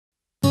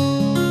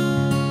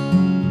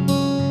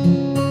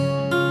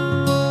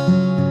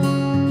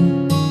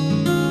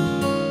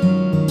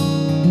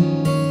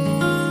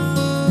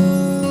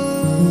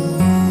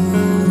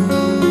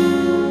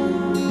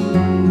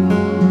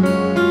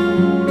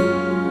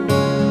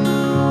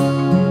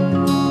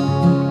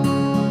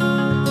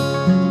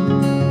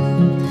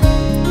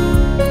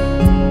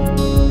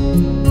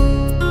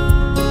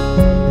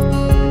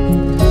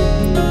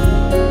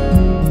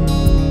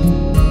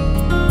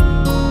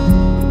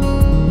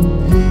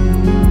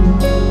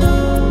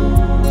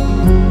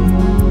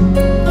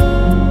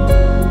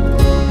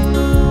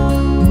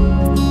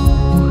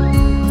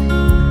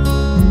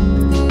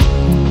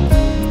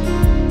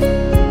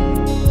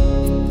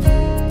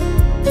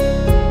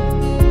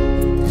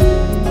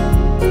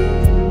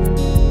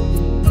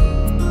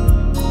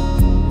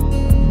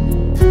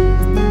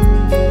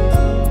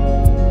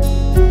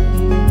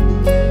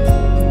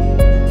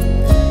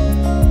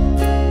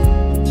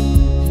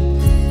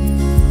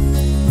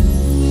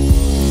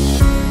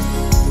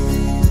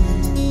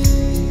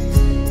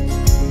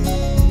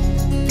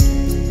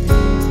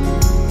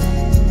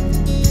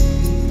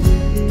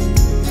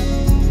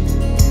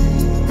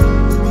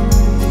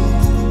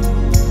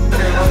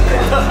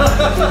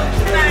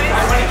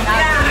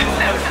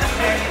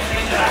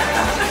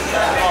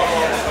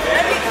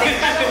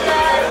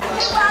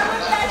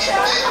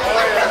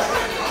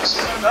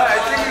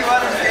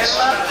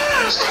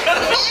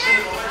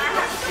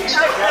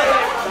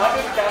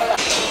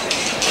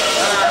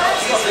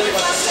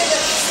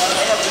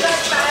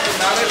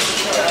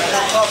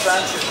Come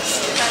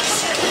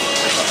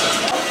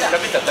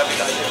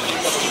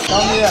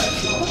here.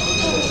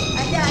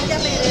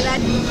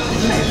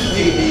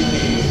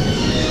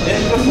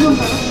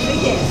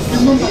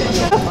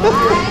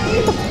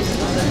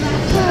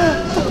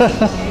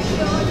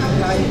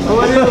 How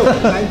are you?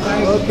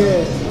 Okay.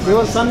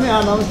 Your son is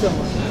Namaste.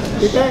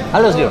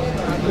 Hello, sir.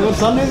 Your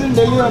son is in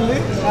Delhi only?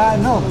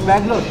 No,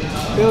 Bangalore.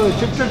 You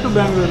shifted to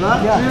Bangalore,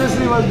 huh? Yeah.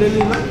 Previously was Delhi,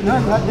 no? No,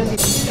 not Delhi.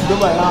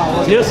 Dubai,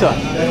 okay. Yes, sir.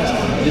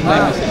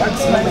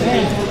 What's my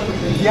name?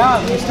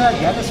 Yeah, Mr.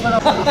 Jaleswara.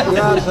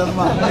 Yeah,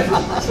 Sharma.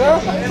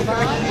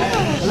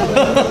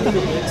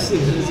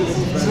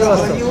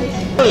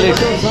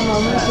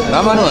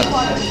 Ramanuan.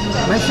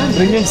 My son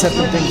bringing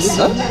certain things,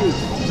 sir.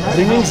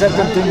 Bringing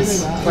certain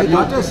things. My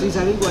daughter, she's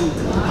having one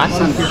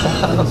son.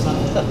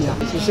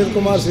 Shishir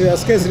Kumar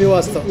S.K.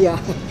 Srivastava. Yeah.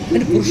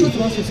 And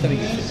Purushottam is coming.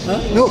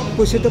 No,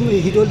 Purushottam,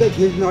 he told that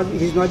he's not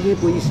in a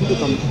position to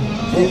come.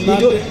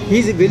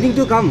 He's willing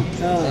to come,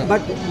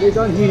 but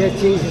later on he has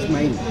changed his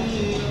mind.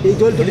 He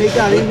told to make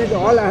the arrangement,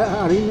 all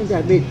arrangements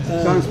are made,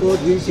 transport,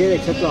 wheelchair,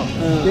 etc.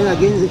 Then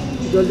again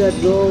he told that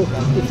no,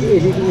 if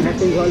anything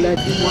happens, all that,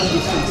 he wants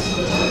distance.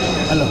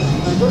 Hello. I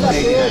told that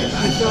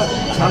Mr.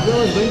 Chhabra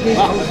was going to his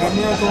house.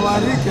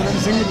 Kanyakumari, Kiran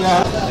Singh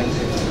Bihar.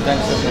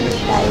 Thanks, sir.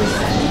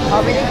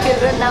 How many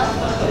children now?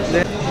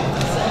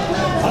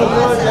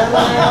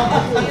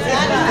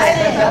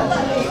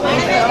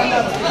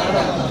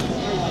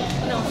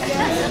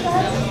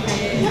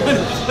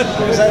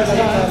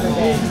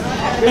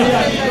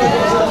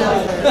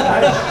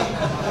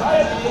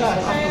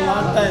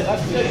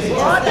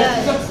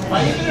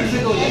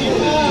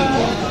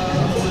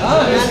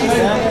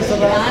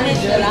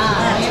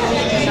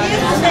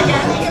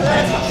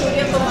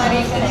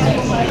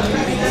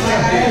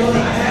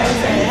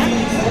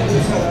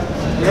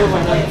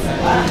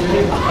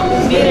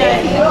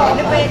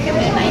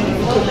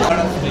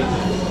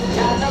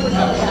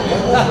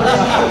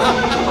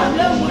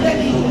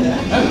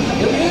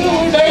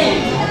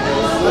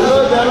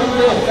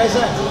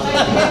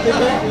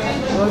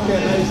 Okay,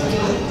 nice.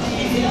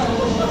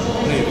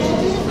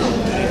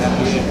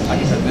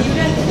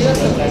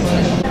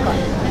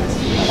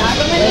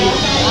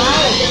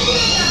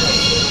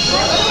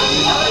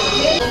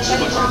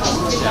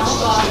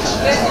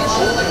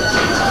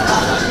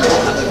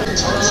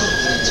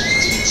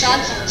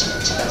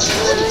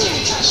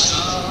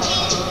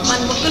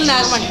 Manmukul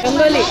Nagman.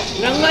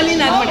 Rangoli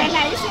Nagman.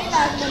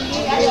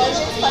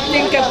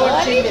 Think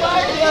about it.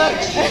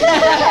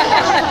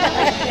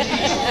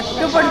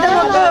 To put the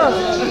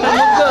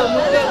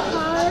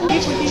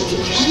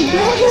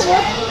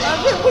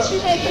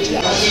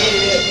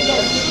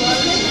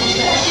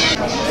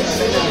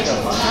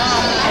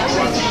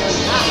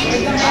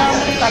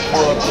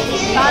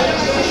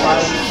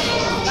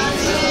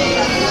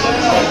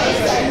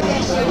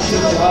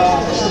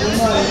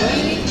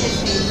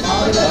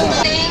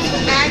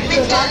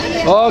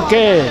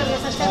Okay.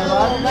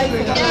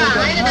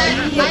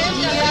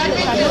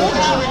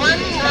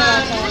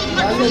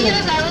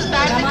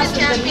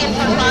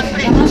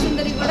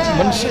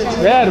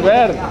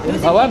 Where?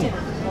 Bhavan?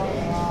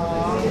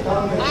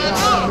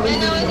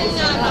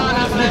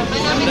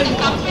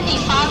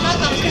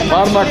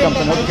 Pharma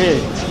company. Okay.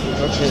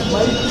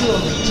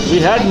 We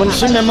had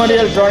Munshi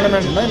Memorial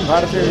Tournament in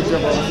Bharatiya Vidya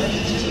Bhavan.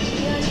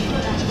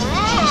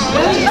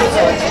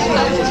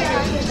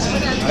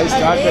 I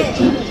started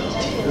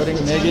during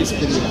Negi's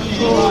period.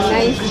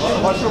 nice.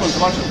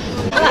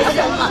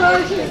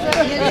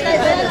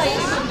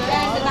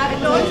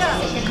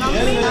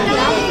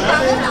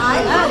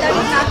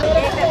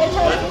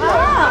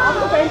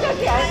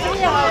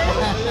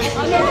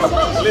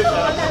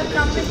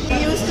 We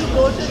used to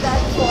go to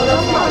that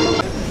forum.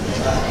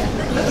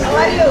 How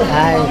are you?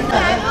 Hi.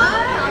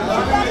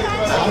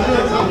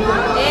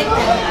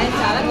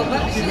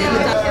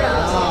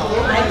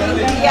 I think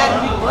we are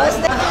worse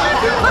than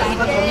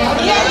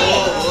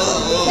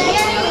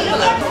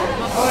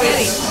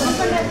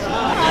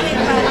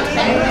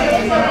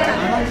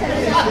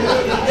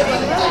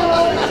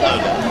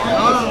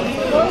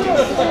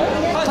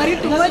మరి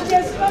too much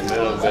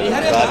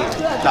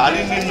చాలి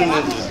నిన్ను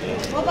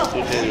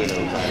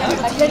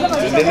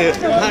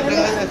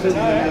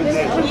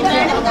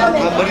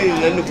మరి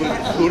నన్ను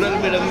చూడాలి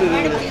madam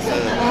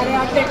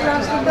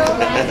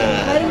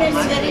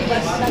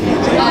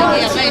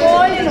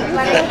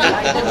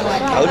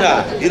అవునా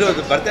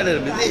ఈరోజు birthday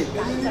మీది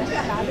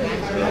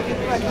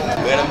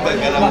madam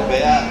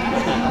పోయా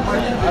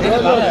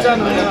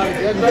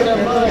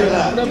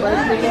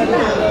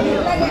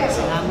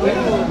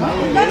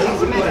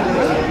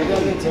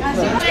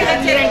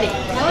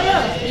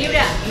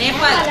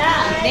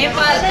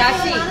నేపాల్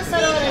కాశీ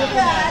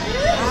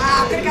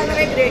అక్కడికన్నా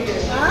గ్రేట్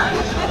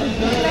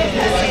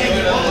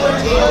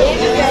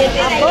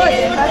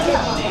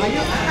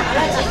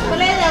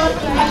చెప్పలేదు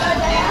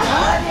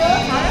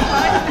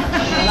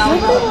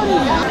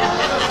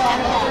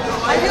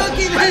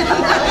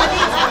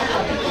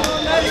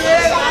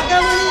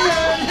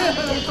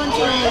ఎవరికి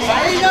కొంచెం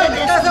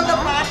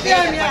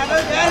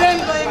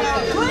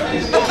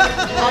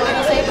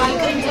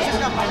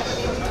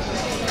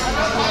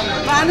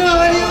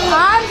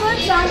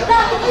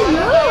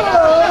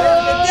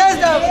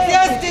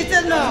Yes,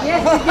 teacher now.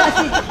 Yes,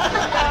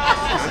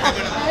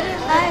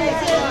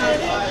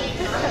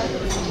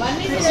 one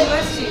is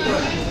university.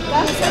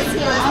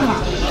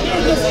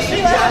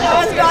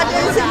 Our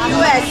daughter is in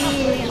US.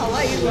 How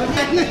are you?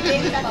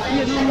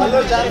 Hello,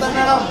 Shanta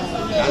madam.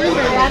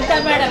 Shanta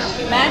madam,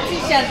 Maths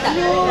is Shanta.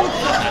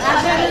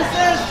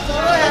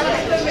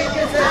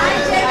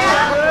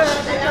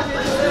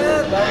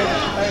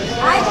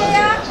 Hi,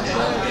 Jaya.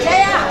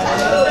 Jaya.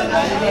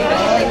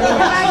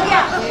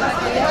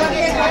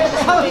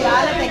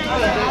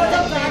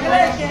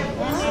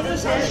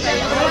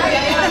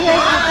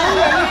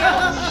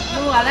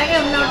 నువ్వు అలాగే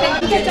ఉన్నావు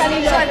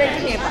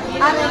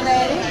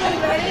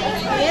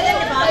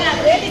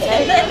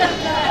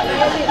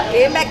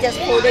Came back just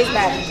 4 days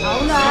back.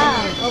 అవునా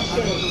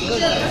okay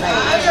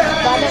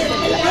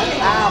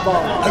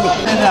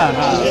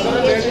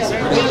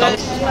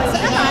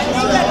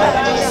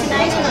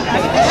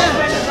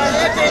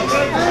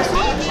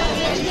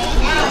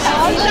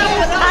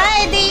Hi,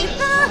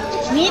 Deepa.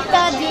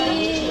 నీతాజీ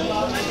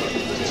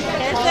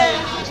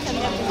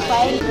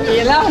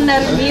ఎలా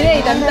ఉన్నారు మీరే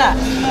ఇదంతా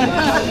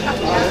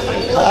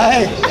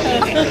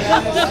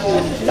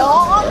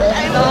Long.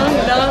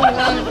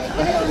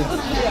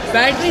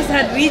 Batteries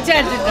are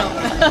recharge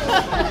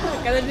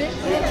కదండి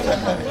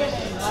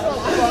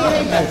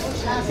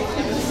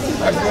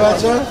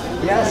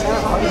Yes, sir.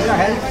 How is your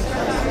health?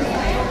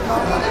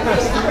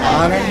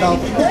 On and down.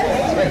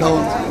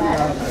 Down.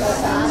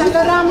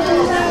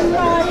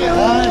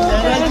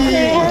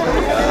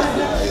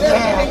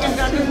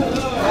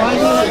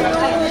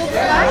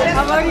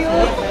 How are you?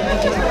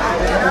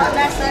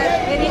 That's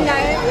very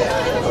nice.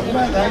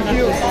 Thank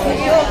you.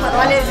 You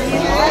are the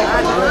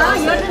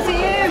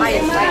same.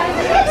 Fine.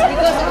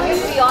 Because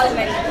we all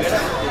met.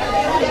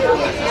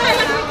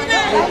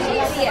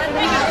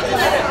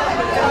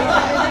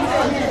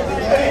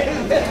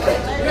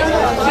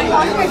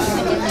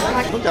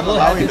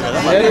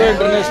 వేరే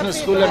international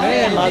school అని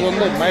మాది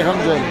ఉంది my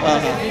home zone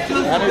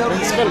కానీ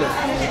principal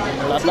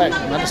అబ్బాయి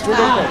మన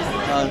student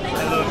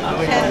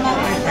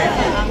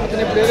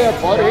అతను ఇప్పుడు ఏదో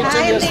పవర్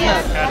హెచ్చింగ్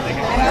చేస్తున్నారు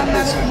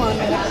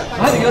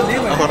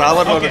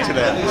రావణ్ వచ్చిన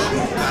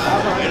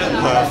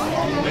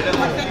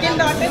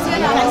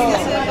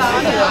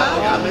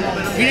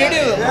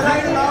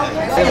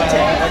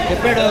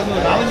చెప్పాడు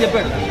రామని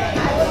చెప్పాడు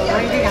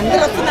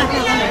అందరూ వస్తున్నారు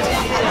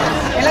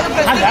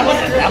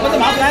లేకపోతే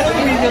మా ప్లాన్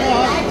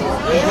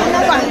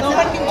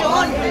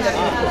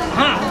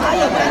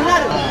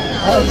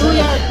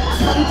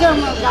కొంచెం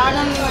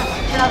గార్డెన్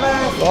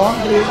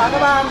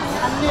భగవాన్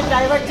అన్ని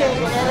డైవర్ట్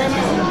చేయాలి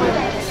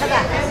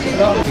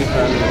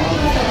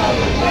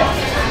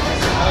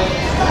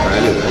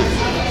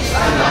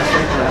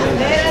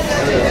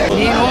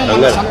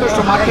నేను సంతోష్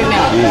మాట్లాడినా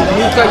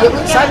ఇంకా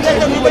ఎప్పుడు చేంజ్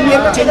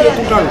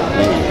అవుతుంటాడు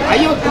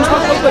అయ్యో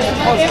ప్రిన్సిపల్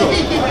ఫస్ట్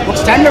ఒక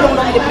స్టాండర్డ్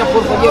ఉండాలని చెప్పిన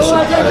 4 years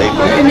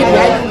ఉంటుంది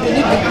వాల్యూ ఉంటుంది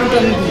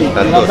దిక్కుంటుంది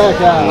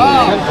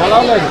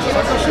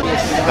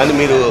కానీ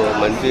మీరు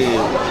మంచి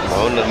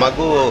బాగున్నారు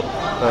మాకు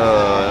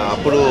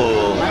అప్పుడు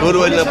టూర్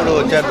వెళ్ళినప్పుడు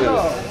వచ్చారు మీరు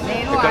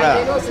ఎక్కడ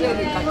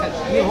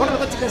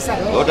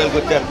హోటల్కి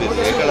వచ్చారు మీరు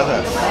ఎక్కడ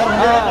సార్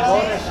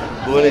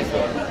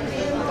భువనేశ్వర్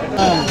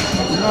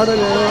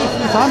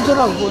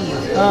సాంసరావు ఫోన్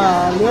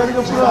లేడు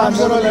ఇప్పుడు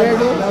సాంసరావు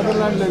లేడు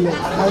నెదర్లాండ్లో లేడు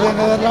అదే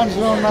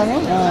నెదర్లాండ్స్లో ఉన్నాను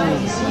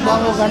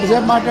మాకు ఒక గంట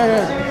సేపు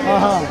మాట్లాడాడు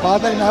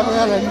పాత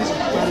జ్ఞాపకాలన్నీ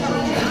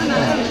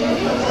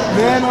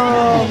నేను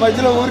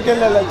మధ్యలో ఊరికి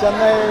వెళ్ళాను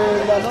చెన్నై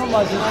వెళ్ళాను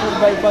మా సిస్టర్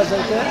బైపాస్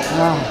అయితే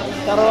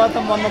తర్వాత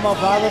మొన్న మా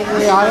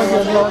ఫాదర్కి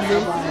ఆరోగ్యంలో ఉంది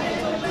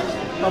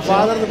మా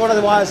ఫాదర్ది కూడా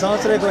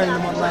సంవత్సరం ఎక్కువైంది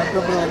మొన్న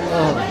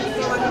ఫిబ్రవరిలో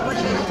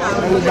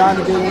మళ్ళీ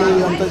దానికి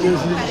వెళ్ళి అంతా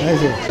చేసి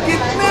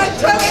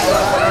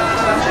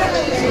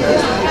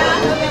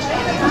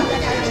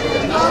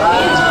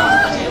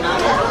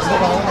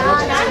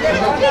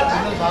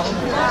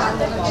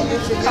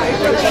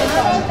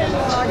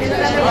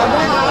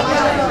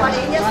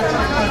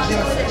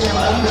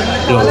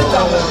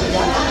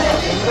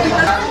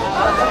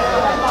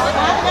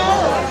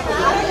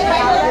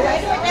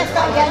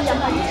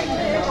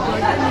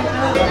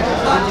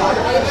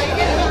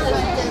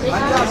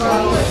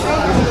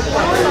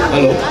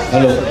Hello,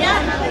 hello.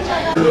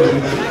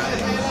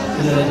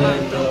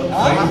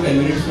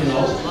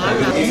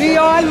 We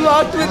all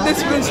worked with this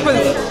principal.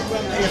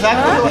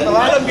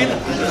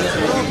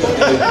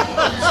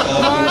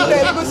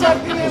 Telugu sir.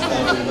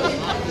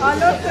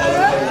 Hello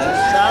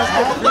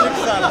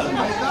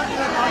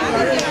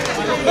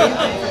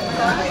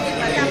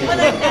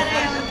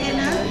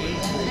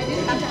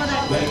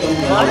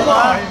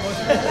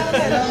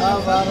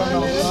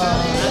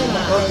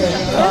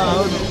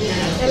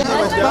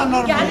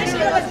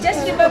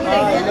just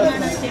remembering.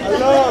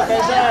 Hello,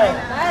 कैसा है?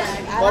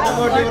 What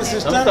about your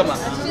sister?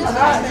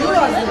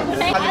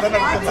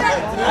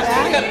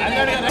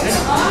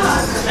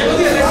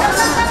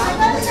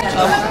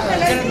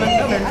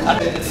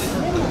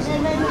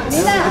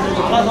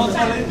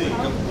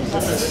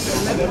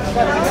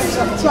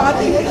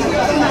 Swati.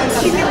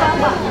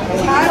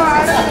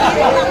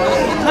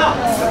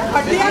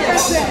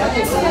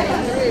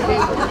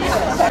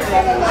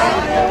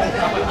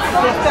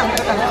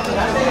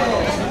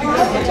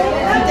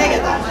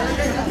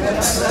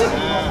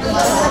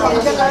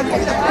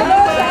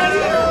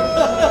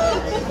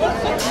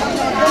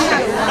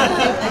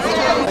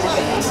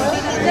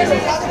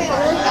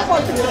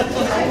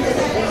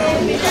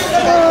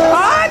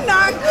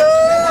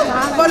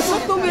 परसों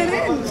तो मेरे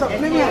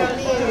सपने में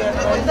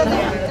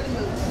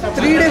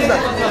 3 days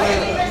तक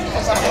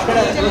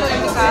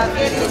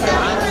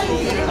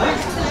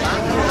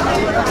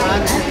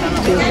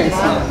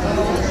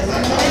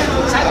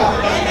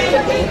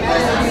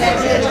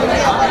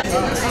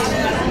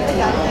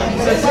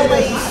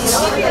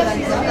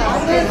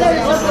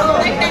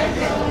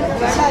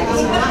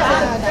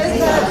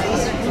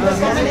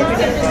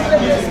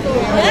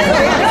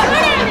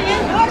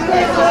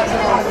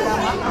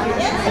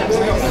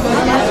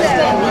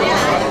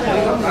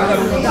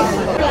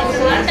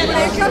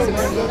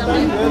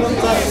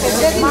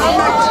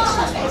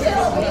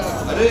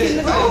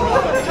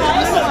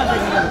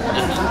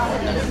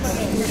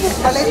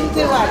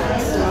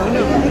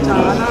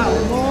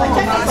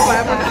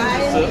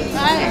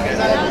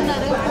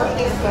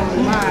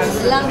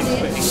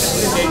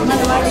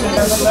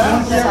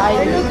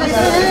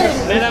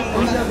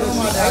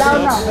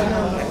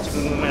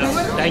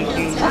Thank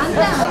you.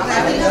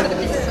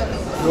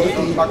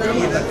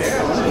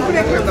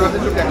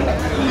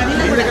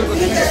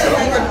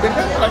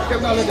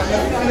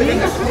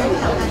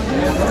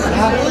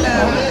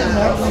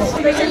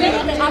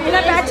 अपना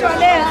बैच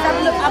वाले सब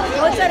लोग अब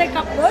बहुत सारे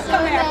बहुत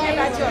कम है अपने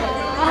बैच वाले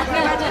अपने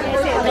बैच वाले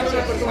ऐसे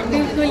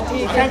बिल्कुल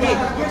ठीक है जी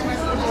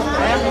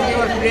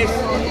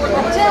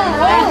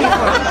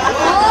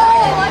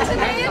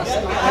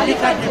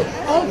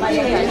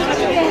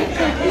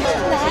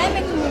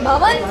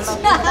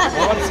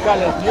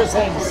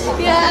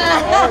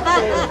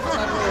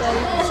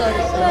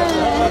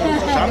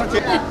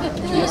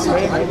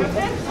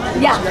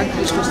Yeah.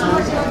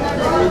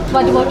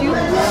 What about you?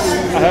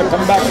 I have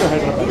come back to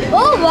Hyderabad.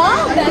 Oh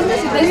wow,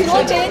 there's no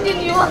change in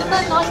you,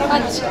 not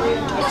much.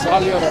 It's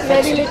all your efforts.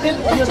 Very little.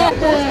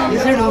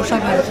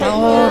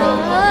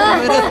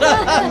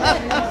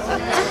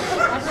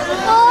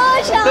 Oh,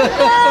 Shaka,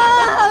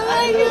 how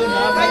are you?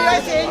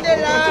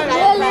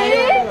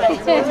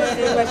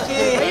 Really?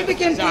 We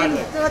became team.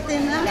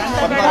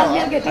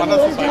 You're getting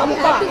old. You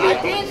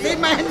have to be thin.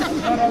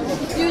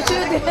 You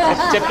should.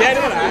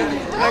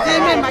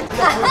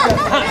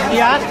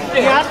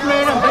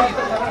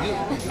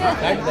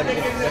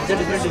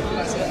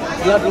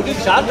 You are looking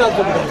sharp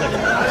also.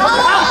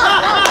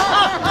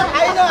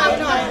 I know.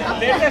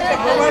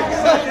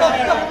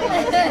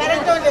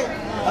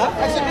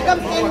 I should become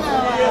team.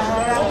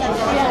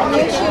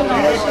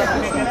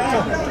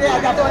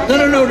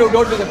 No,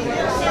 don't do that.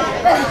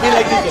 Be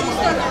like this.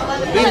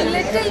 A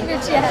little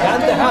bit, yeah.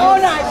 No,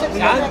 I should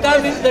become. Shanta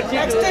means that she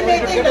Next time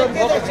meeting like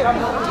this, I should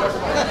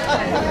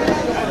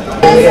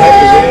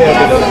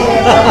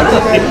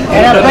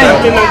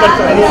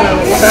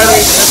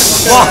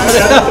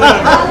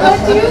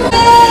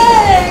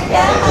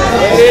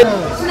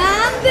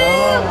नाम दो।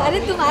 अरे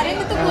तुम्हारे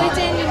में तो कोई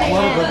change नहीं है।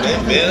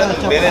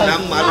 मेरे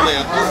नाम मालूम है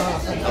आपको?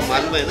 अब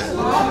मालूम है ना?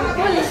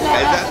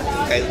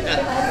 कैसा?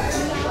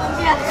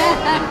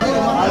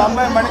 వాళ్ళ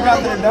అమ్మాయి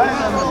మణికాంత్ రెడ్డి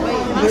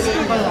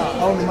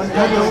అవును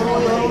మణికాంత్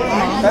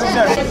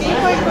కలిసాడు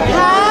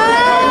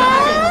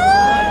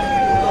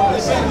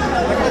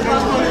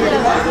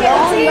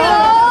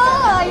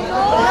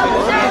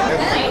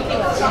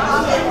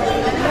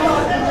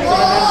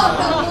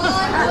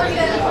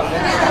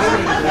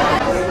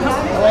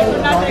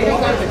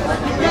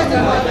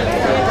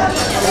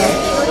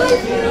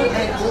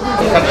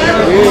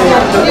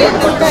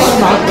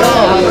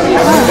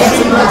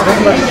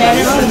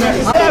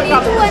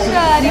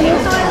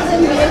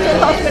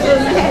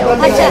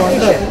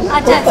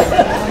अच्छा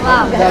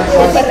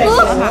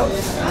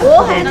वो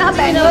है ना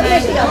बैंगलोर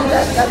में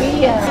कभी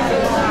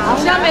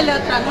उषा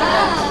मल्होत्रा ना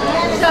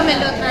Usha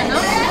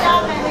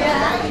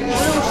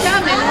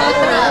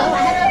Malhotra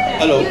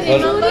hello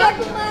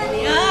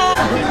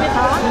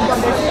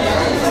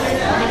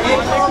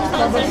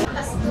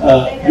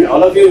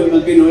all of you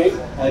will be knowing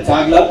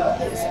Chagla,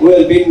 who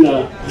has been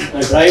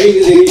driving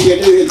this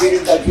initiative. He has been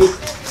in touch with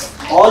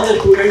all the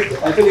students.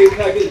 Actually, in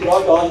fact, he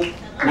brought all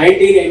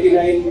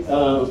 1989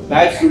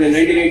 batch students,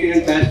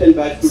 1989 batch and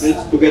batch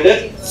students together.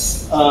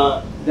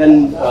 Then,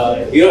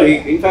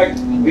 in fact,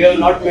 we have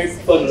not met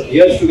for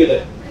years together.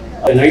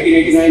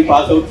 1989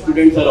 pass-out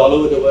students are all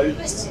over the world.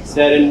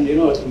 They are in,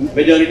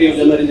 majority of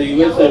them are in the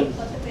US and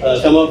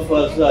some of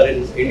us are in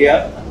India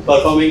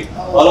performing.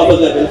 All of us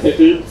are well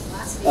settled,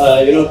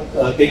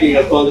 taking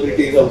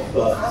responsibilities of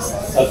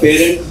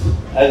parents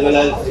as well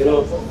as,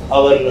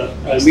 our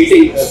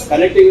meeting,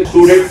 connecting with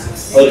students,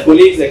 our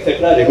colleagues,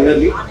 etc.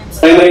 regularly.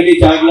 Primarily,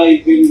 Chagla has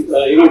been,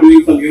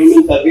 doing some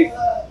human service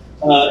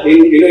in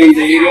the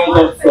areas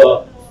of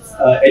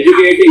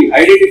educating,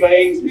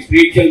 identifying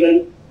street children.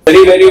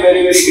 Very, very,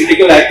 very, very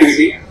critical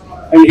activity,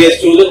 and he has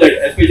chosen that.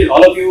 Especially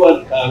all of you are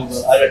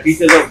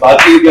teachers of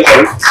Bharati Vidya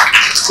College.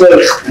 So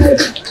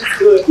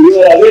you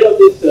are aware of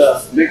this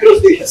metro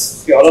station.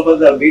 Okay, all of us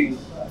have been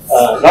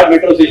not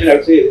metro station, I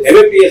would say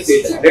BVBPS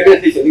station, railway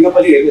station,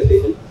 Lingapalli railway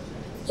station.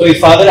 So his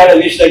father had a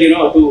wish that,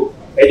 to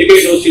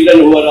educate those children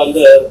who are on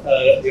the,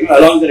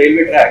 along the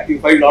railway track. You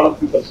find a lot of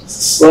people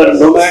who are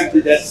nomads,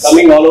 they're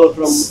coming all over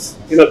from,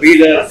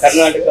 Bidar,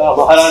 Karnataka,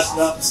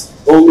 Maharashtra,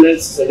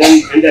 homeless,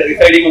 and they're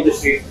residing on the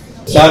street.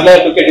 Sarla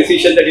took a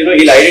decision that,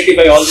 he'll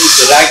identify all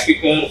these rag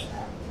pickers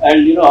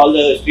and, all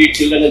the street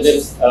children and then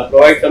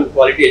provide some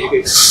quality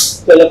education.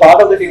 So as a part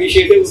of that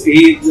initiative,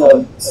 he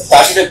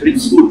started a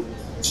bridge school.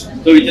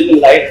 So which is a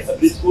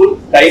bridge school,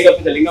 tying up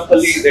with the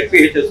Lingapalli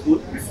ZPHS school.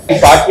 He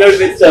partnered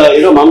with,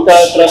 Mamta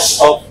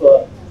Trust of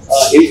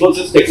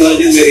Infosys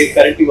Technologies where he is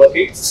currently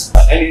working.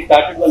 And he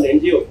started one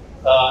NGO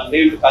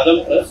named Kadam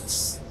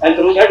Trust. And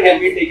through that, he has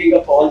been taking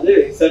up all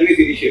the service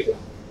initiatives.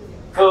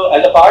 So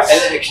as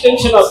an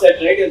extension of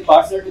that, right, he has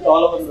partnered with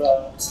all our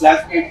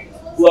classmates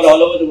who are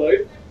all over the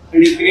world. And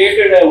he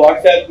created a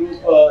WhatsApp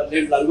group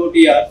named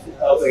Langoti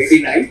of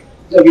 89,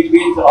 which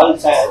means all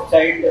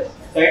childhood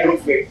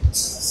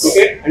mates.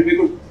 Okay, and we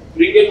could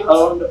bring in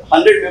around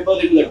 100 members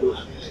into the group.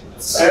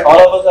 And all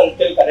of us are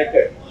still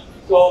connected.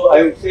 So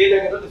I would say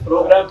that this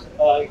program,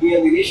 he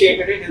has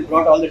initiated it, he has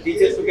brought all the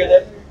teachers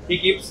together. He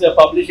keeps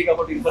publishing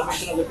about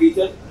information of the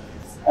teachers.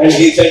 And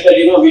he said that,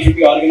 we should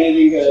be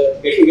organizing a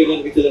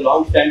get-together, which is a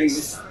long-standing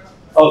list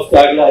of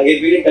Chagla. He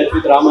has been in touch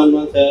with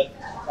Ramanman sir,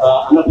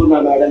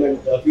 Annapurna madam and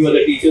a few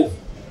other teachers.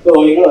 So,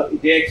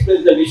 they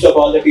expressed the wish of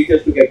all the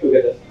teachers to get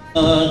together.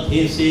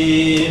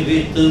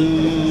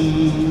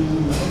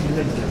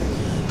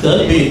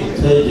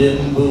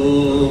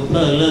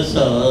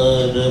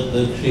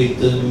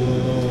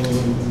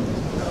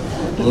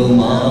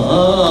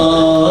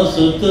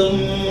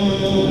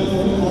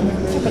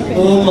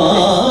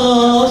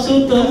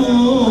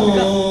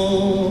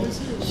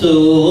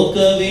 शोक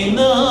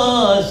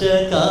विनाश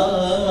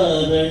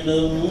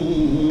कारणं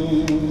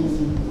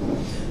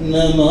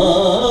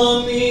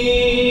नमामि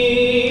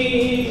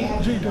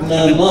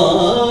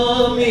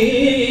नमामि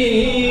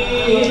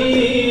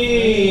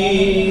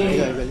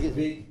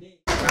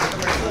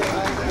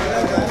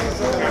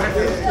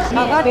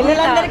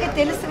పిల్లలందరికీ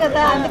తెలుసు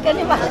కదా,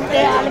 అందుకని వాళ్ళ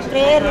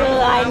prayer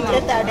ఆయన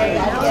చేస్తాడు.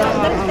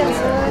 అందరికీ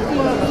తెలుసు.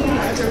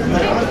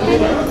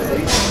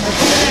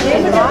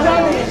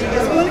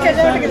 స్కూల్కి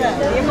వెళ్ళాడు కదా,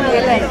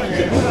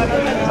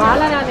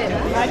 బాగా రాలేదా?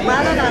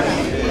 బాగా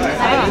రాలేదు.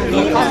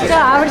 ఫస్ట్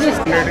ఆవిడ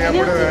చేస్తున్నాడు.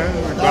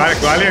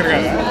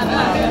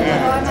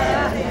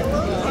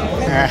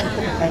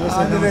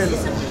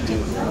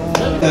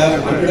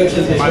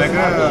 మా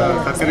దగ్గర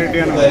సత్యరెడ్డి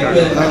అని పరిచయం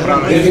చేస్తారు.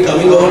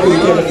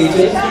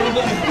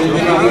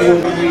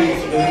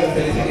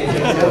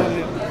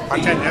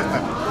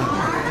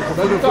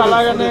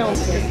 అలాగనే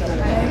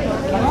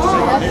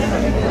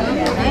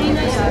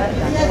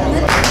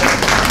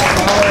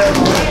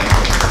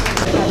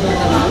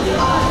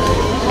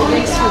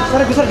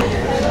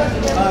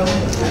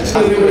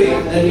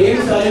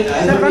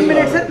One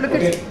minute, sir. Look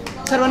at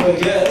sir. One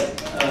minute.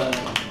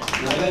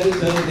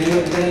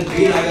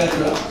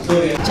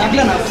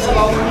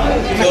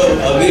 So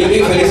we'll be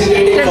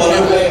felicitating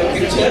followed by a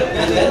picture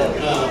and then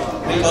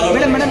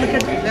Madam, look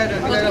at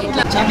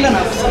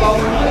Chaglana.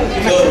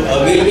 So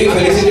we'll be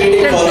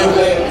felicitating followed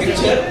by a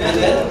picture and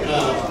then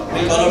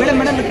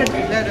Madam, look at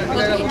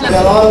They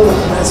are all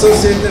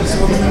associated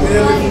so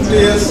nearly 50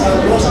 years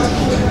almost.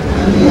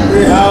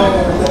 We have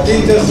the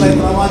teachers like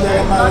Rama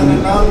Jagannath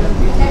and all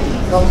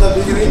from the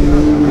beginning.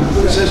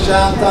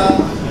 Shanta,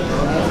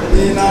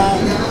 Dina,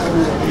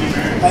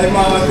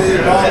 Aimavati,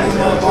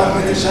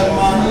 Parvati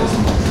Sharma,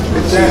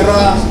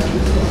 Chehra.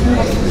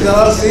 These are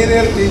all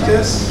senior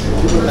teachers.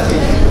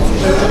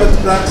 Elizabeth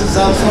Francis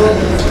also,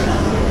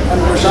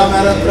 and Usha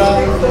Maratra.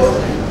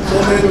 So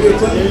many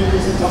people.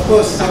 Of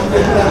course, some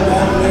people are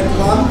gone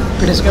later on.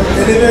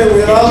 Anyway, we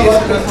are all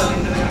working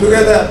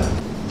together.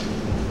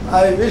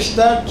 I wish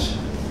that,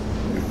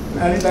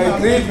 and I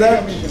greet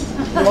that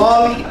you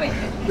all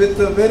with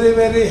a very,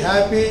 very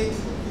happy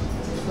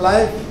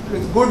life,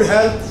 with good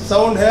health,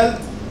 sound health.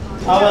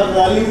 Our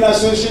Reliving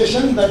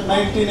Association, that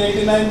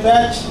 1989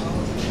 batch.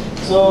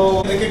 So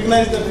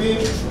recognize the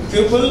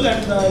people,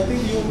 and I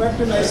think you met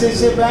in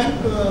ICICI Bank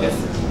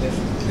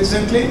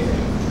recently.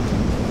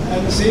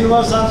 And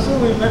Srinivas also,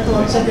 we met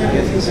once again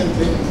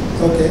recently.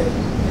 Okay.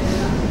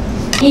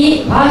 ఈ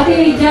భారతీయ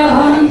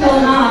విద్యాభవనంతో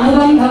నా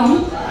అనుబంధం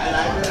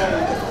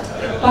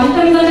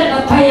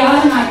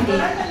 1976 నాటిది.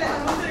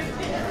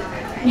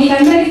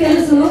 మీకందరికీ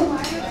తెలుసు,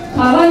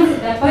 భవన్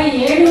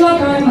 77లో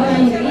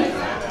ప్రారంభమైంది.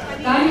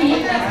 కానీ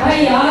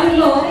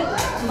 76లో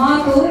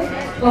మాకు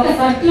ఒక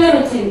సర్క్యులర్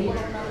వచ్చింది.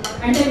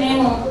 అంటే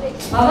మేము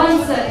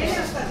భవన్స్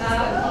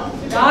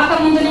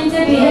రాకముందు నుంచే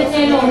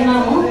BHEL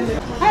ఉన్నాము.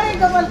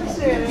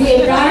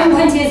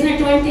 ప్రారంభం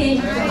చేసినటువంటి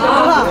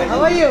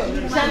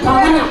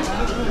భవన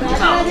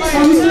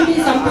సంస్కృతి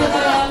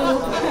సంప్రదాయాలు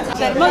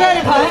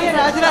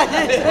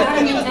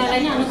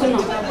ప్రారంభించాలని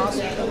అనుకున్నాం.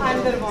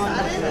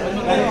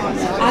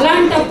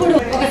 అలాంటప్పుడు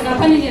ఒక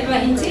సభని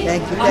నిర్వహించి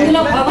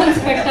అందులో భవన్స్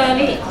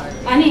పెట్టాలి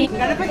అని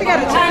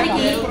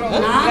ప్రధానికి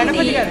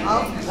నాంది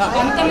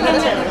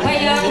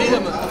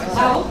 1976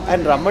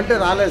 ఆయన రమ్మంటే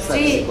రాలేదు సార్.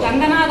 శ్రీ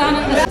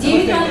రంగనాథానంద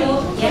జీవితంలో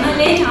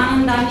ఎనలేని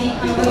ఆనందాన్ని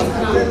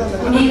అనుభవిస్తున్నాం.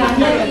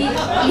 మీకందరికీ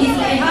ఈ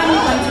స్నేహాన్ని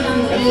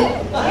పంచినందుకు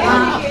నా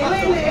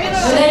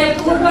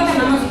హృదయపూర్వక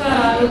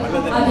నమస్కారాలు,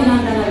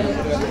 అభినందనలు.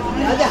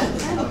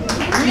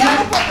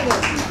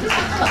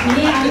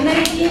 మీ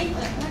అందరికీ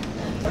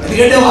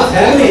ఎందుకంటే మా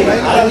ఫ్యామిలీ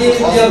భారతీయ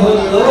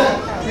విద్యాభవన్లో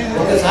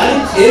ఒకసారి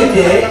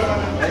చేరితే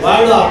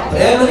వాళ్ళు ఆ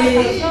ప్రేమని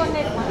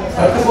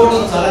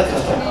పట్టుకోవడం చాలా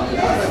కష్టం.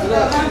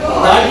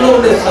 దాంట్లో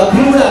ఉండే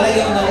సభ్యులు కూడా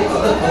అలాగే ఉన్నారు.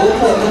 కొంత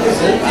ప్రభుత్వం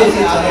సెలెక్ట్ చేసి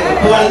చాలా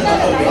గొప్పవాళ్ళని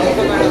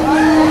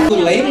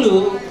లైన్లు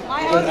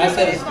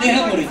రాశారు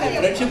స్నేహం గురించి,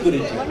 ఫ్రెండ్షిప్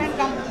గురించి.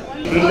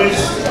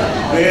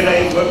 Where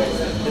I work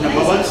in the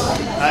Bhavans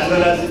as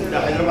well as in the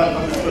Hyderabad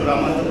Public School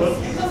Ramantapur,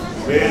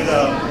 where the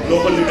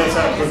local leaders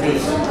are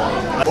produced.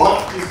 What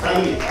is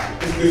family?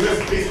 His business,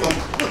 please come.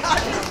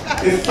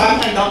 His son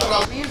and daughter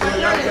of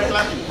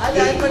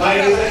my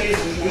reason is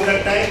in the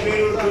time we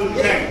will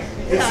check.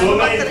 It's so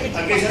many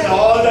occasions,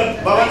 all the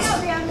Bhavans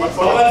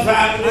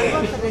family,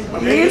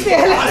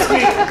 ask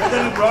me whether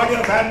you brought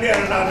your family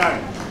or not.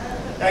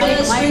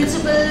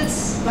 Principals,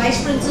 vice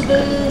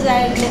principals,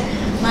 and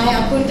my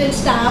accountant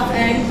staff,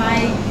 and my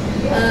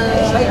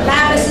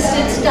lab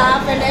assistant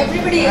staff, and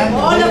everybody,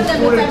 all of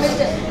them,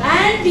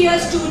 and dear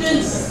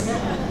students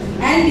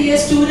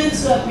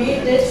who have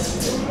made this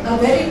a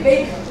very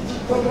big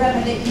program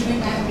and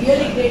event. I am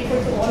really grateful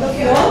to all of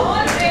you.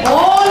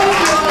 All of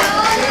you.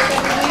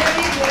 I'm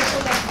really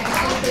grateful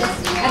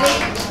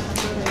and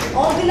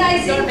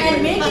organizing and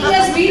making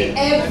us meet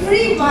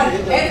everyone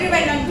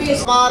and be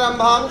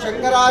Samarambham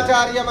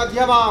Shankaracharya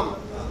Madhyamam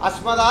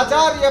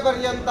Asmadacharya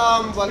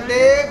Paryantam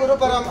Vande Guru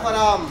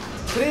Paramparam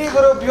Shri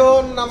Gurubhyo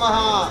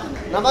Namaha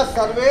Namas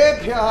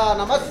Sarvebhyah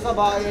Namas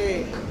Sabhaye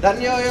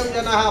Dhanyoyam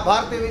Janaha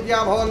Bharati Vidya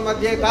Bhavan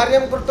Madhye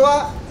Karyam Krutva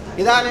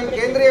Idanim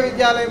Kendriya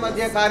Vidyalaya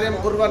Madhye Karyam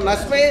Kurvan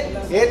Asme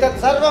Etat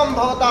Sarvam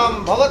Bhavatam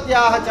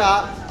Bhavatyaha Cha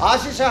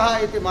Ashishaha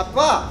iti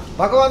Matva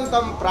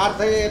Bhagavantam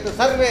Prarthayet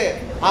Sarve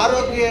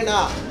Arogyena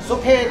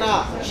Sukhena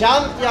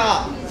Shantya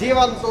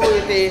Jivantu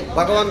iti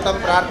Bhagavantam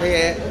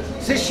Prarthaye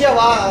Shishya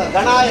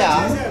Ganaya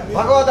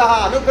Bhagavadaha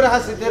Anugraha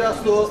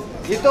Siddhirastu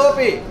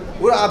Itopi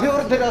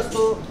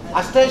अभिवृद्धिरस्तु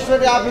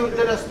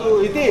अष्टैश्वर्याभिवृद्धिरस्तु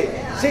इति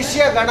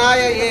शिष्य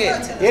गणाय ये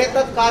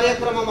एतत्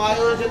कार्यक्रमम्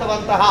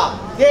आयोजितवन्तः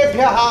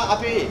तेभ्यः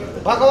अपि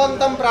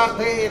भगवन्तं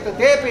प्रार्थयेत्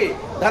तेपि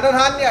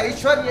धनधान्य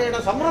ऐश्वर्येण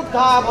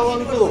समृद्धाः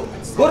भवन्तु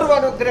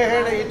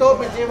गुर्वनुग्रहेण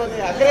इतोपि जीवने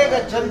अग्रे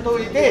गच्छन्तु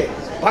इति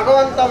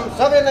भगवन्तं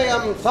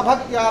सविनयं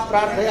सभक्त्या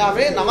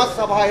प्रार्थयामि। नमः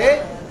सभाये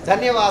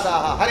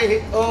धन्यवादाः। हरिः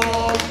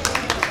ओम्।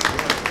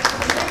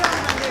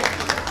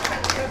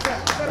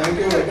 Thank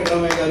you,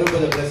 Venkatramaya garu, for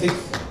the blessings.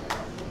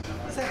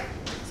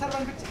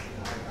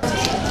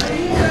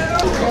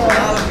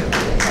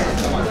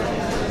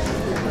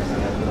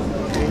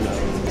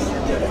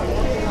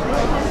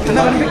 So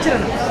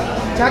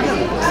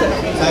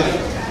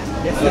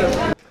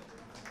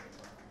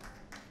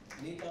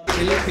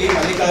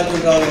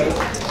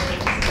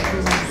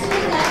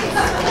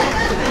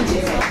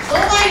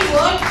I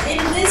worked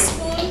in this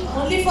school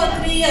only for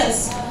 3 years,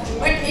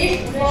 but it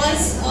was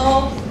a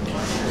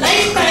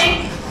lifetime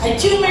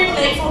achievement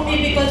like for me,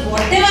 because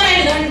whatever I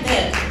learned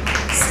there,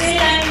 still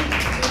I'm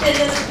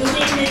just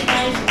doing it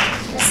and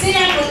still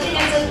I'm working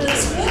as a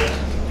principal,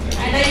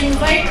 and I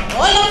invite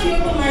all of you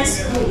to my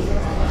school.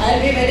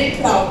 I'll be very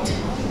proud.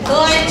 So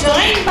I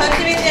joined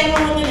Bharati Vidya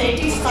Bhavan in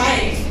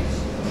 85,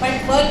 but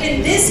worked in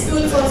this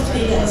school for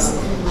 3 years.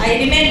 I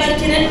remember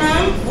Kiran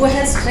ma'am, who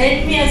has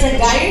trained me as a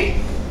guide.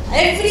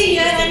 Every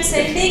year I'm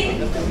sending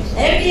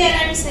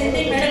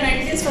Madam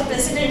Antis for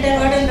President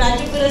Award and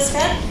Raju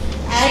Puraskar.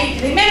 I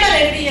remember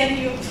every year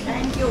you.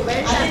 Thank you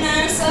very much. Adina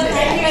sir,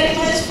 thank you very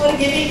much for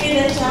giving me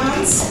the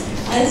chance.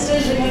 I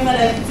still remember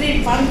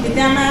everyone,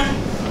 Vidya ma'am.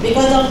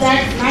 Because of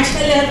that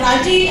national year,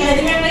 Raji, I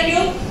remember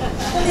you.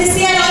 This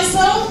year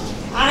also,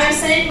 I have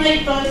sent my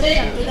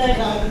project to the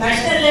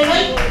national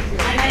level,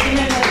 and I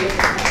remember you.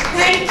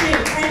 Thank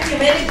you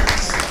very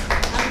much.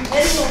 I'm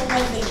very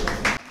overwhelmed.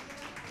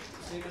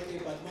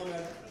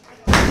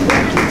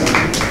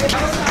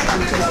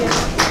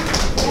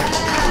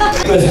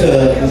 Request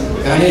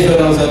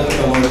Ganeshwarao sir to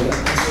come out.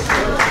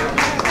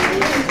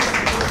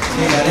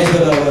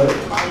 Ganeshwarao.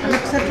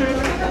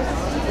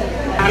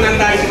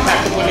 ఆనందానికి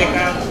తట్టుకోలేక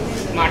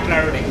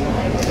మాట్లాడే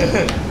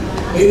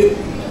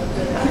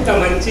ఇంత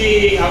మంచి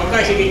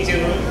అవకాశం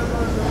ఇచ్చారు.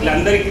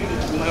 వీళ్ళందరికీ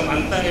మనం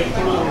అంతా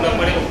ఎప్పుడు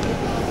ఉన్నప్పుడే ఉంటుంది.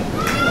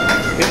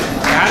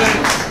 చాలా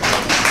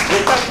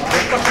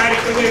గొప్ప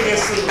కార్యక్రమం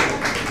చేస్తున్నారు.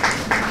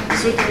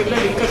 విశుద్ధి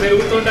పిల్లలు ఇంకా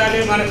పెరుగుతుండాలి.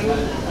 మనకు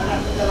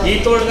ఈ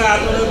తోడుగా ఆ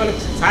తోడుగా మనకు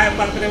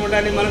సహాయపడుతూనే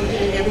ఉండాలి. మనం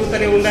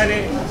ఎదుగుతూనే ఉండాలి.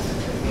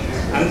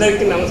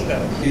 అందరికీ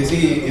నమస్కారం. You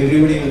see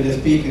everybody when they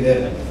speak,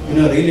 they're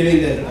reliving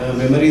their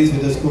memories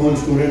with the school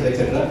students,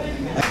 etc.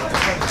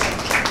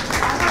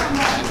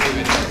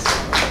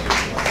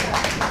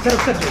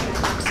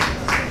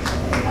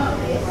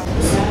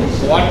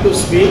 Want to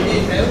speak?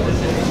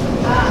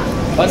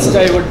 First,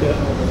 I would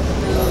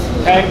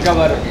thank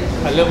our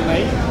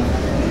alumni,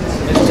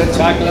 Mr.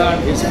 Chakla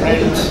and his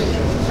friends,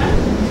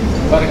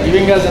 for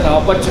giving us an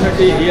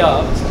opportunity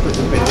here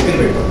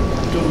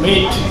to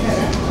meet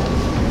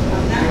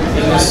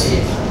in this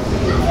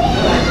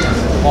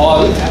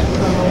hall.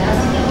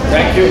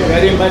 Thank you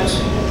very much,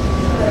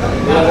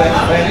 dear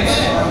friends.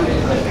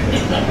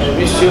 I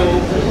wish you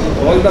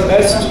all the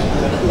best,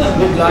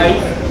 good life,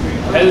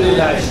 healthy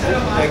life.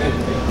 Thank you.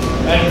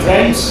 And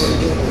friends,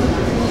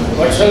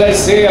 what shall I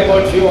say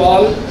about you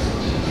all?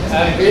 I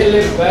am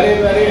really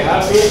very, very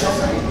happy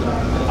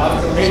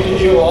after meeting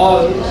you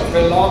all after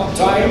a long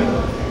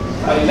time.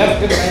 I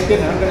left in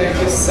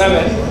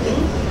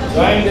 1987,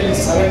 joined in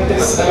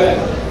 77,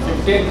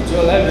 15th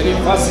July, very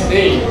first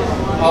day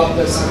of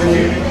the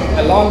school,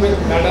 along with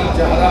Madam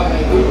Jahara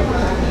Mehdi.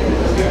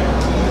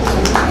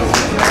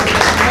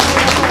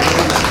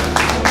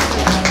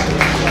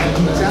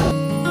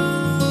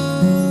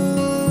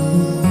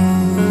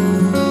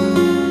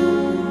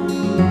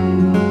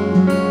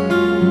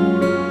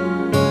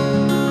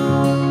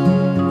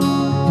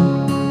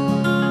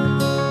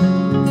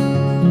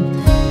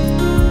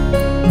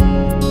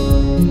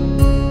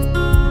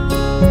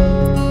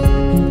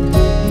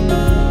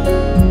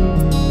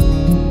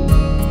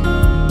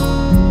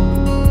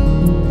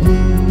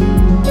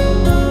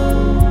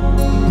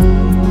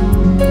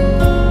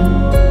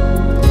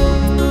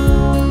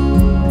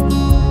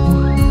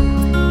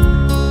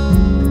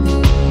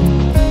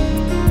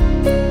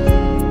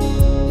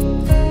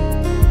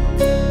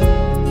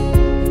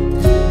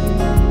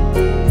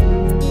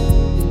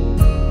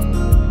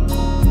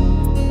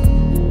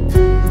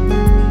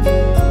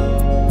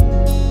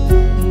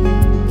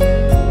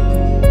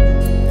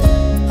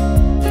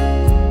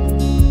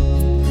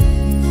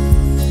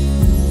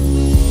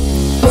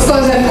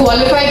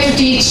 Qualified to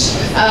teach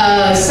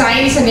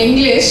science and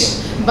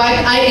English, but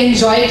I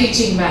enjoy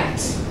teaching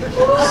maths.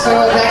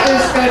 So that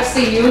is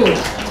courtesy you.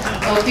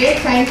 Okay,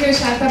 thank you,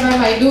 Shanta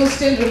ma'am. I do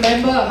still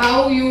remember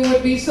how you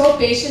would be so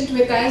patient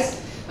with us,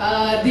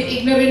 the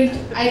ignorant,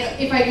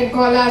 if I can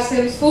call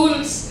ourselves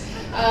fools.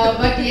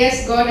 But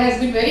yes, God has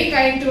been very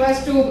kind to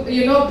us to,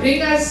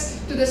 bring us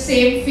to the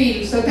same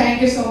field. So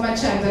thank you so much,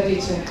 Shanta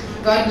teacher.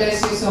 God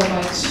bless you so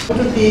much.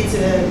 To teach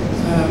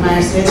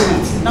maths very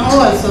much. Now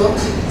also,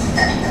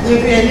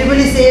 if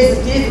anybody says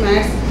teach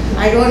maths,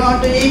 I don't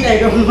want to eat, I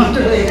don't want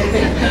to do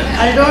anything.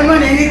 I don't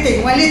want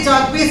anything, only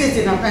chalk piece is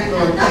enough and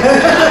all.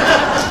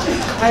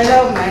 I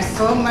love maths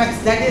so much,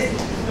 that is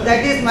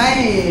my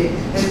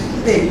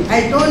thing.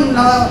 I don't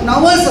know,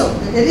 now also,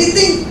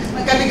 anything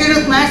connected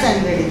with maths I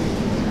am ready.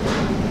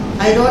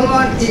 I don't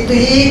want to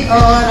eat or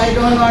I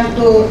don't want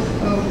to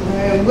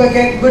go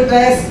get good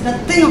dress,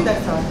 nothing of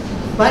that sort.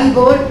 One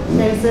board,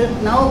 pencil,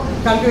 now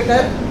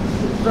computer,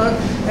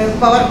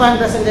 PowerPoint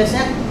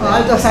presentation,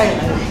 all those I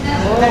love.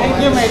 Thank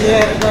you, my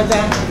dear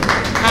Roja.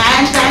 I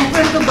am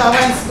thankful to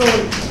Bhavan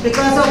School.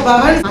 Because of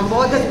Bhavan,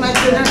 both of my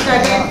children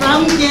studied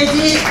from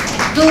KG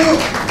to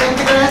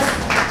 10th class.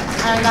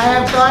 And I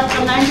have taught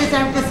from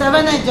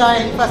 1977 I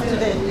joined first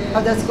day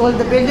of the school.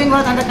 The building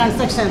was under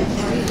construction.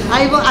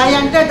 I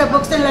entered the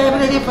books and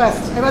library first.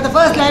 I was the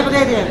first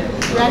librarian.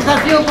 We entered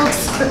few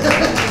books.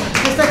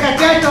 Mr.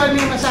 Katya told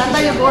me,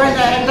 Mashanda, you go and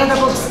enter the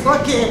books.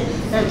 Okay,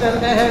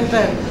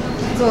 enter.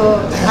 So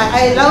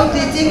I love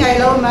teaching, I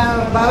love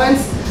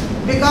Bhavans,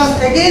 because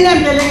again I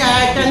am telling you,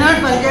 I cannot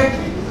forget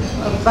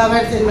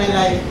Bhavans in my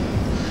life.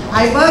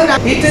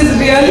 It is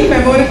really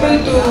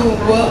memorable to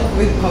work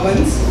with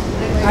Bhavans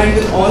and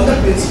with all the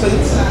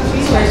principals,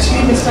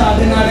 especially Mr.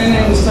 Adinarayan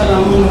and Mr.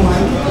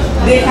 Ramanuman.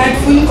 They had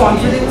full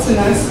confidence in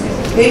us.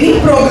 Any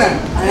program,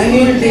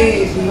 annual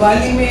day,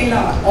 Diwali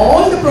Mela,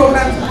 all the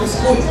programs of the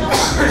school,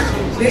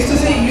 they used to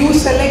say, you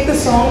select the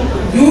song,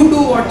 you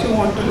do what you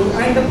want to do,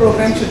 and the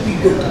program should be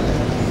good.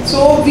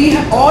 So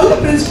all the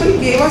principal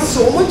gave us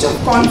so much of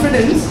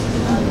confidence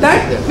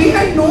that we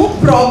had no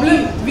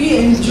problem. We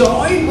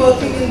enjoyed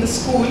working in the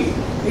school.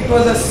 It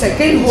was a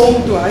second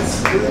home to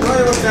us.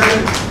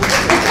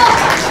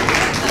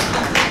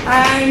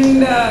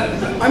 And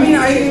we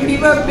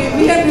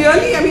had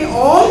really,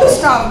 all the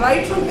staff,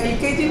 right from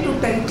LKG to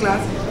 10th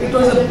class, it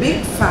was a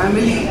big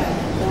family.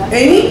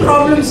 Any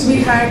problems we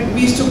had,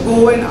 we used to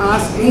go and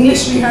ask.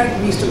 English we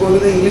used to go to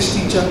the English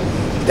teacher.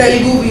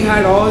 Telugu, we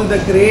had all the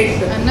great.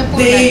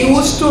 They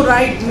used to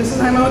write, Mrs.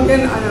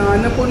 Haimavathy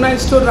and Annapurna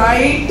used to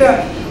write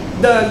the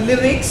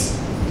lyrics.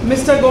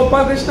 Mr.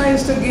 Gopal Krishna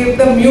used to give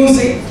the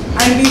music,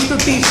 and we used to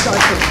teach that.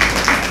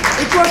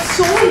 It was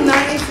so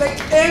nice, like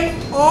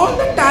all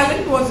the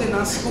talent was in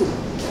our school.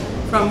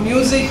 From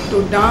music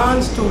to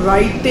dance to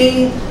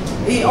writing,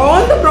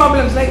 all the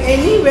problems, like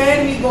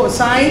anywhere we go.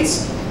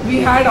 Science,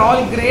 we had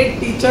all great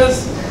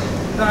teachers.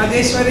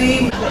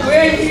 Rajeshwari,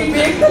 where he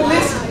make the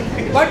list,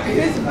 but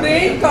his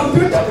brain,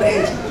 computer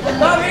brain,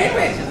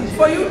 wait,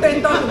 for you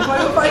 10,000, for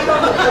you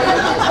 5,000.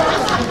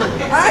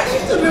 I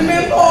used to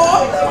remember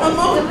all the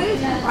amount.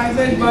 I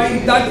said,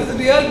 that is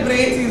real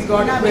brains he's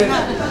got. I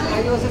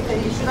also say,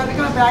 you should have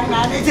become a bank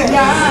manager.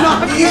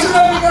 Yeah, he should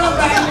have become a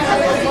bank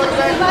manager.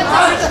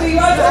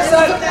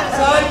 Sir,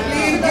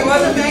 please give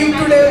us leave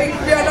today.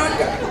 We are not.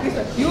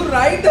 You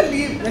write the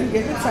leave and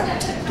get it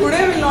signed.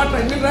 Today we'll not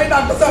write. We'll write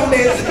after some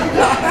days.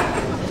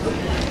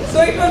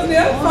 So it was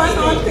real fun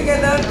all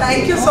together.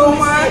 Thank you so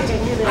much,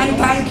 and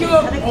thank you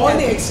all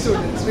the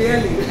ex-students.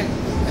 Really,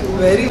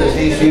 very.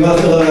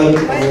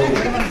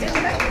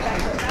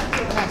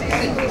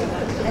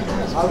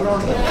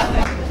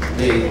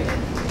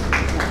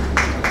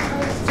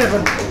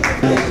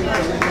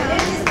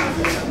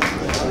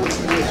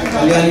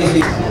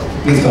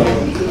 Please come.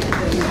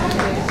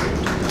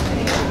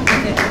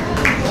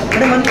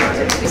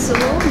 So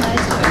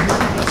much.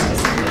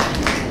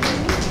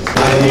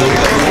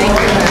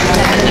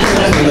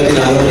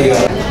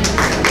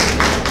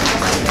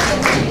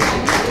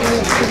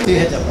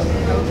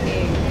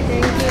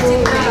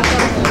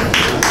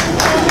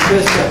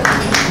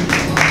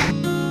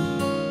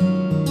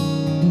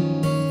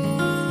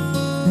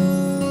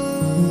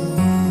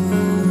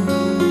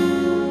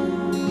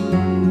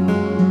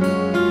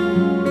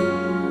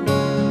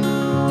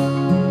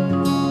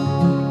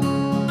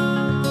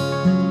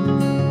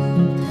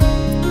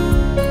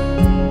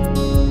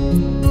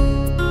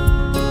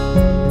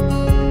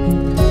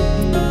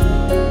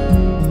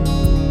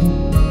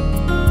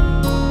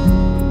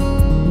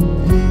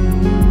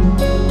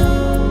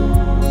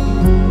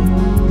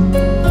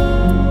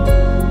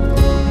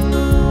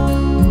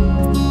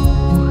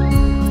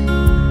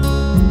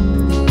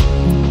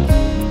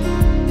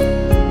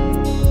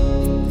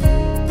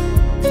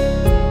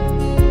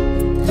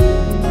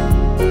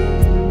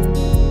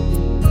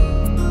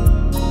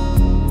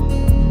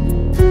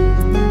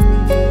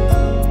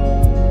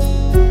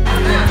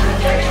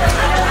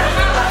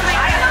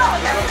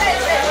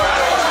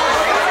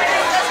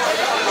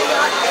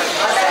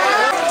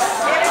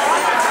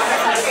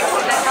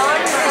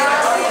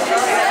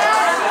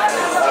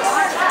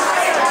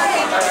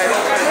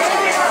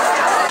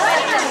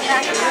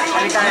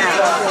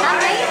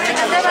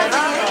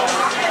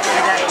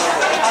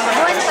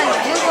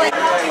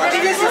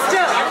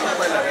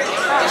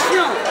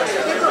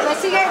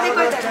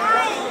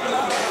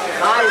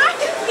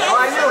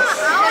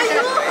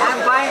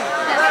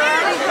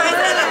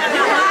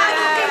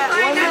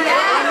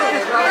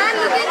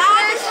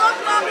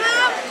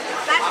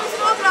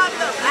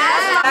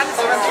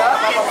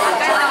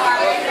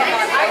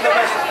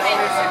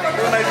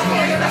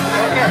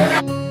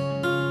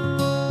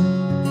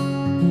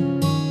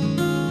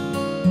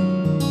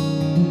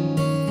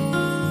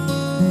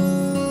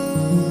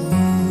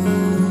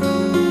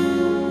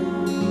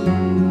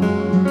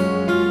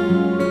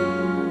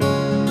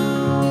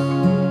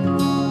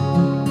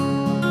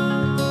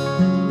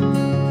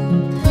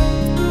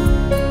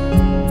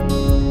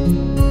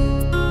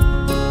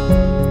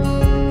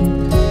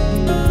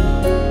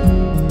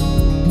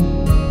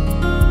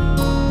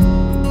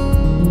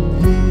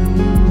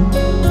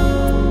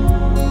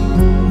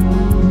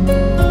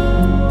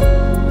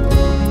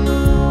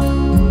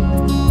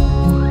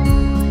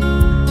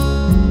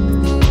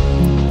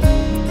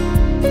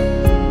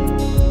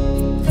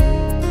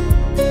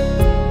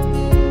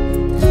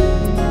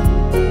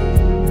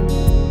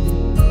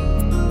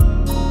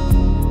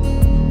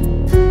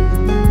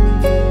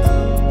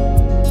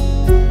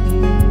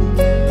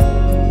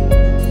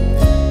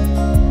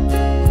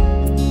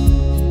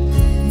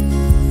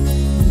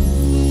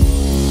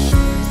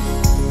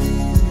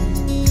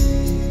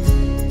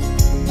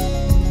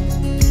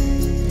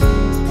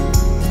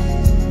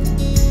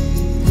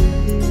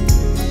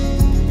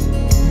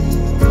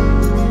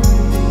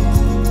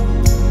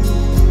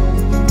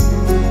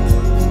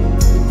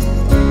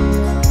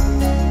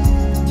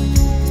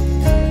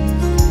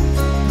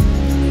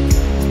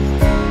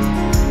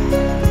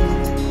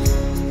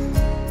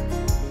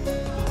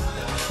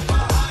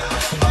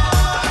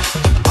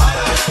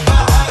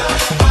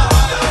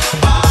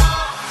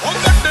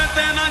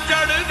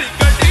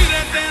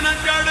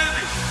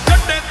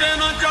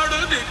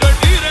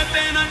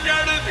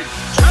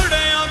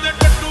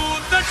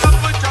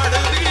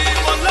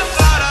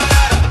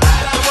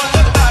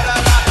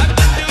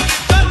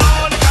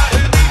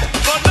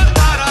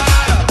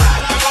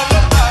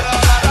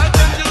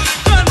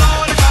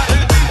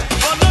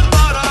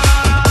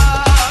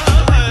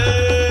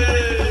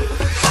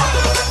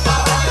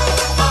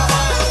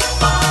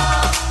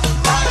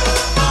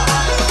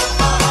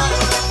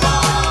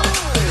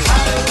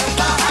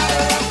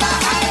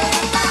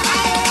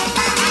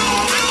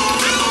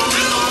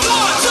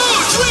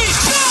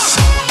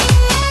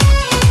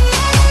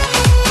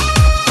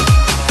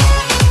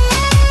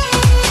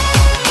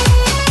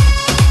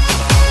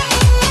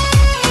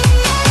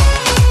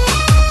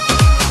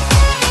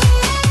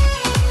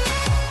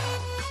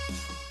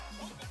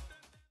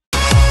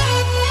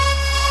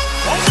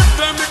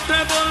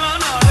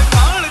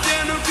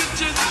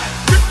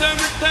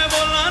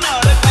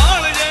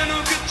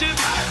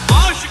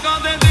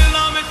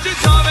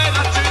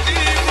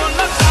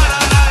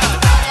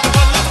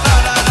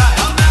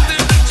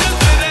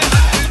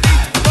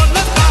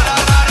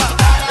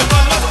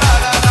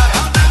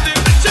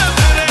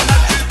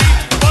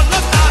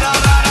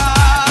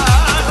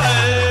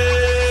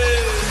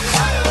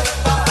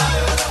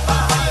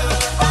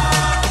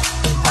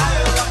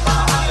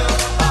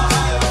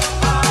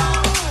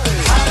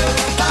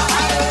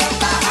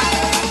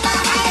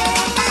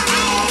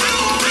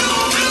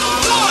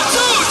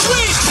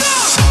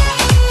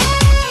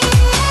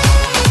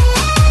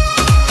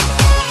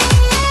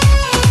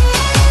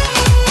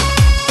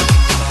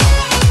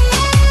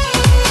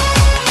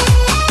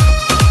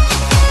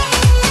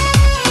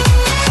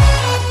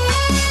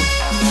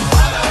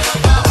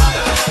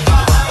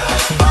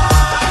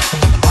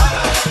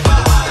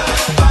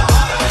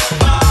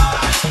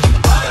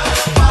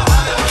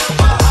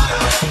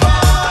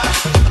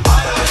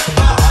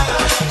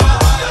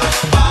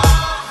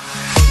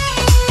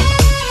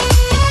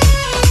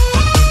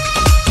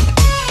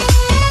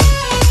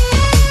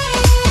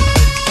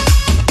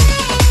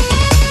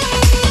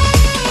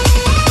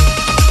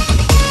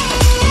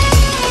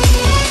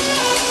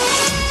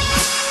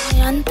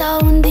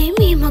 ఉంది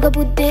మీ మగ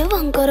బుద్ధే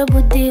వంకర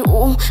బుద్ధి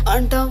ఊ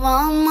అంటవా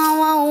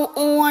అమ్మవా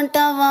ఊ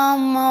అంటవా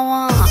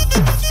అమ్మవా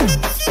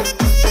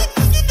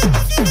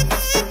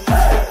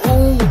ఊ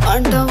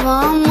అంటవా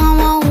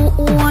అమ్మవా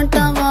ఊ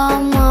అంటవా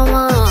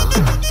అమ్మవా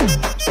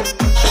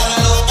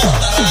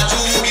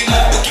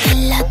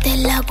తెల్ల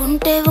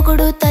తెల్లగుంటే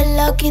ఒకడు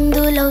తల్ల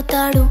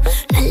కిందులవుతాడు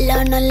నల్ల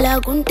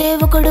నల్లగుంటే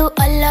ఒకడు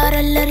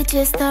అల్లారల్లరి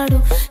చేస్తాడు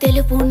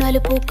తెలుపు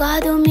నలుపు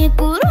కాదు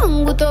మీకు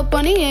రంగుతో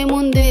పని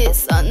ఏముంది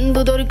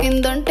సందు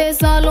దొరికిందంటే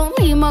చాలు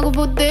మీ మగ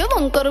బుద్ధే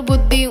వంకర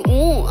బుద్ధి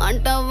ఊ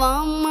అంటవా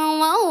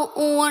అమ్మవా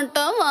ఊ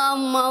అంటవా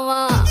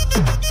అమ్మవా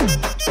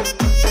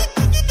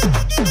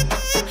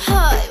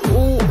హాయ్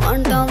ఊ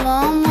అంటవా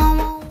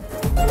అమ్మవా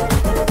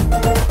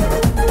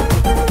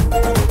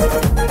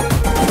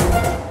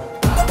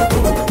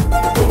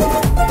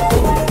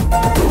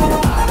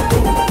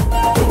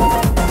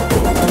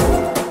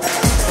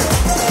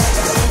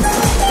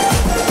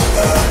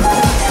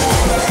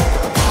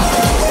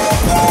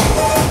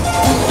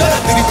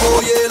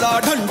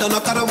ఢండన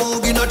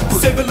కరమోగినట్టు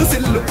సెవులు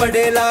సిల్లు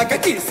పడేలాగా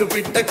కీసు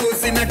పిట్ట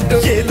కూసినట్టు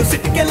ఏలు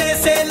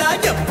సిటికెలేసేలా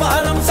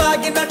ఎప్పారం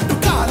సాగినట్టు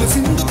కాలు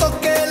సింధు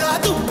తొక్కేలా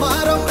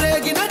దుమ్మారం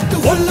రేగినట్టు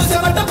ఒళ్ళు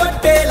చెమట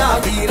పట్టేలా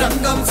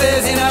వీరంగం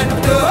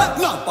చేసినట్టు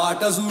నా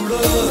పాట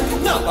చూడు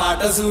నా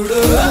పాట చూడు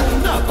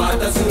నా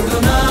పాట చూడు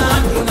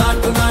నాటు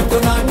నాటు నాటు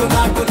నాటు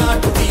నాటు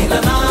నాటు తీల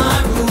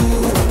నాటు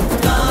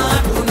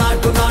నాటు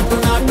నాటు నాటు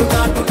నాటు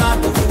నాటు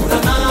నాటు ఊర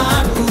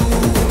నాటు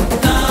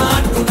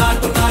నాటు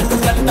నాటు నాటు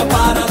గంట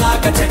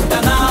పారలాగా చెట్ట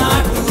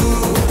నాటు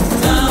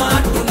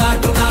నాటు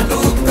నాటు నాటు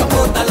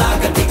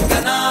ఉక్కపోతలాగా దిక్క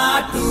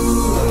నాటు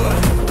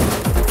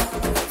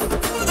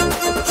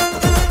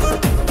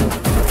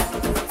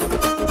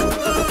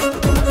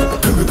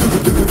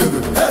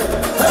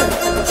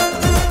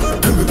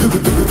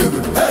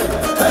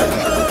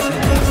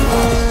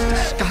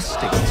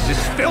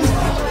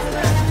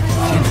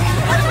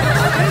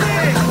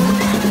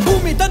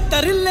భూమి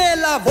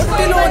దత్తరిల్లేలా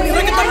ఒట్టిలో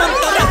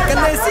నిరగతమంతా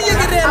రక్కలేసి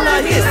ఎగిరేలా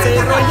ఏసే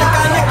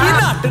రొయ్యకాయకి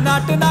నాటు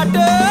నాటు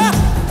నాటు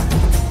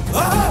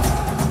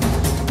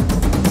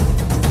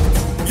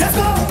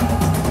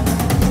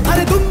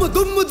అరే దుమ్ము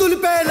దుమ్ము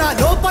దులిపేలా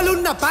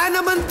లోపలున్న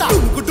పానమంతా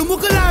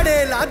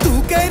టుముకులాడేలా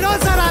దూకేరో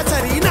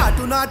సరాసరి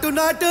నాటు నాటు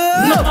నాటు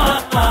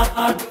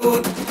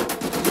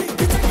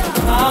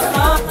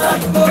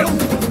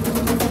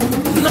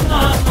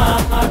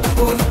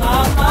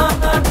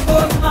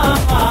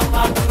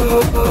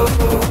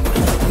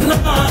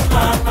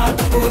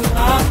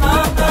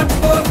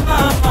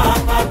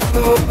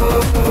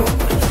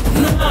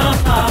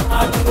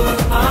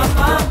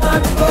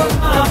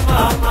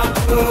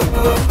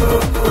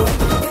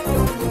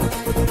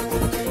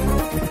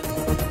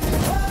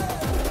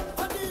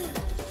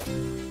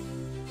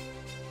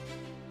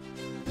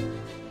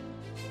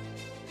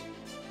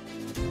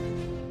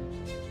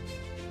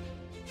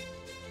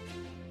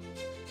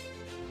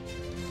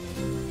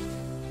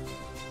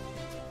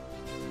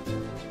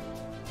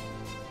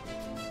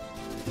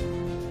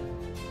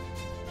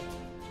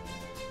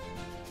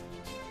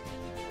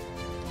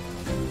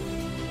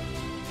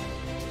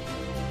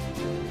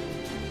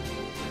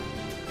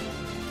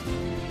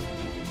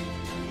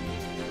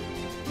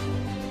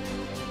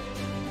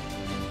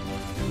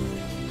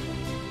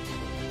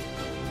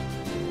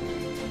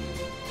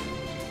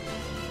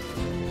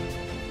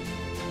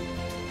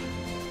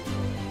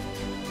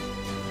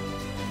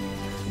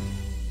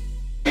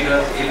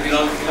He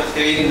belongs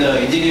staying in the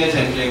engineers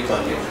engineering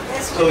college.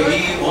 So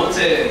he owns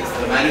a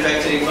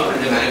manufacturing firm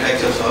and he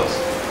manufactures socks.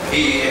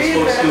 He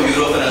exports to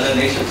Europe and other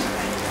nations.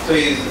 So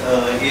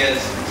he has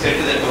set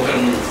the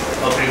token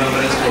of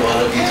remembrance to all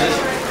the teachers.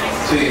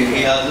 So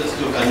he asks us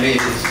to convey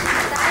this.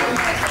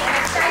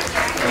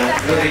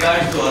 With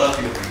regards to all of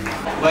you.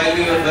 While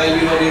we were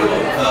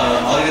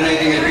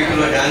organizing and people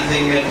were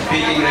dancing and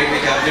speaking, right, we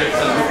captured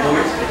some good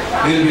moments.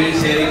 We will be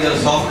sharing the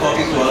soft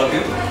copies to all of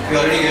you. We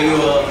already gave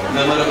you a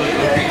memorable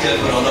good picture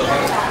for all of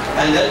you.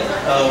 And then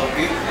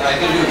I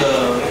told you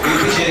we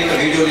will be sharing a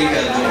video link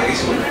as well very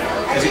soon.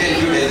 Within a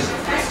few days.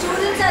 The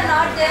students are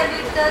not there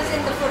with us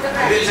in the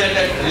photograph. We'll send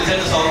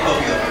a soft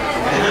copy of it.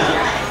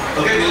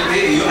 Okay,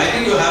 I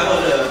think you have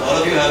all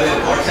of you have a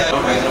WhatsApp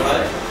on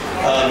Hyderabad.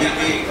 Will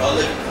be all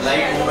the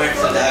light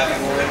moments and the happy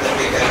moments that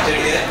we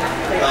captured here.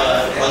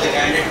 All the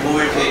candid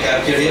moments we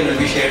captured here will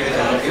be shared with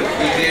all of you.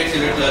 We'll create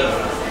little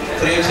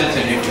frames and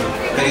send it to you.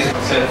 Very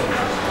soon. Sir.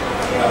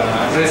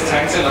 Andres,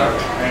 thanks a lot,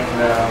 and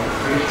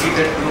we will keep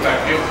that group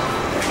active.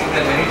 I think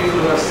there are many people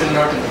who are still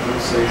not in the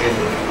group, so you can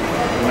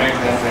invite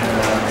them and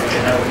we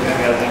can have a dinner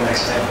gathering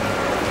next time.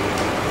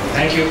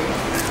 Thank you.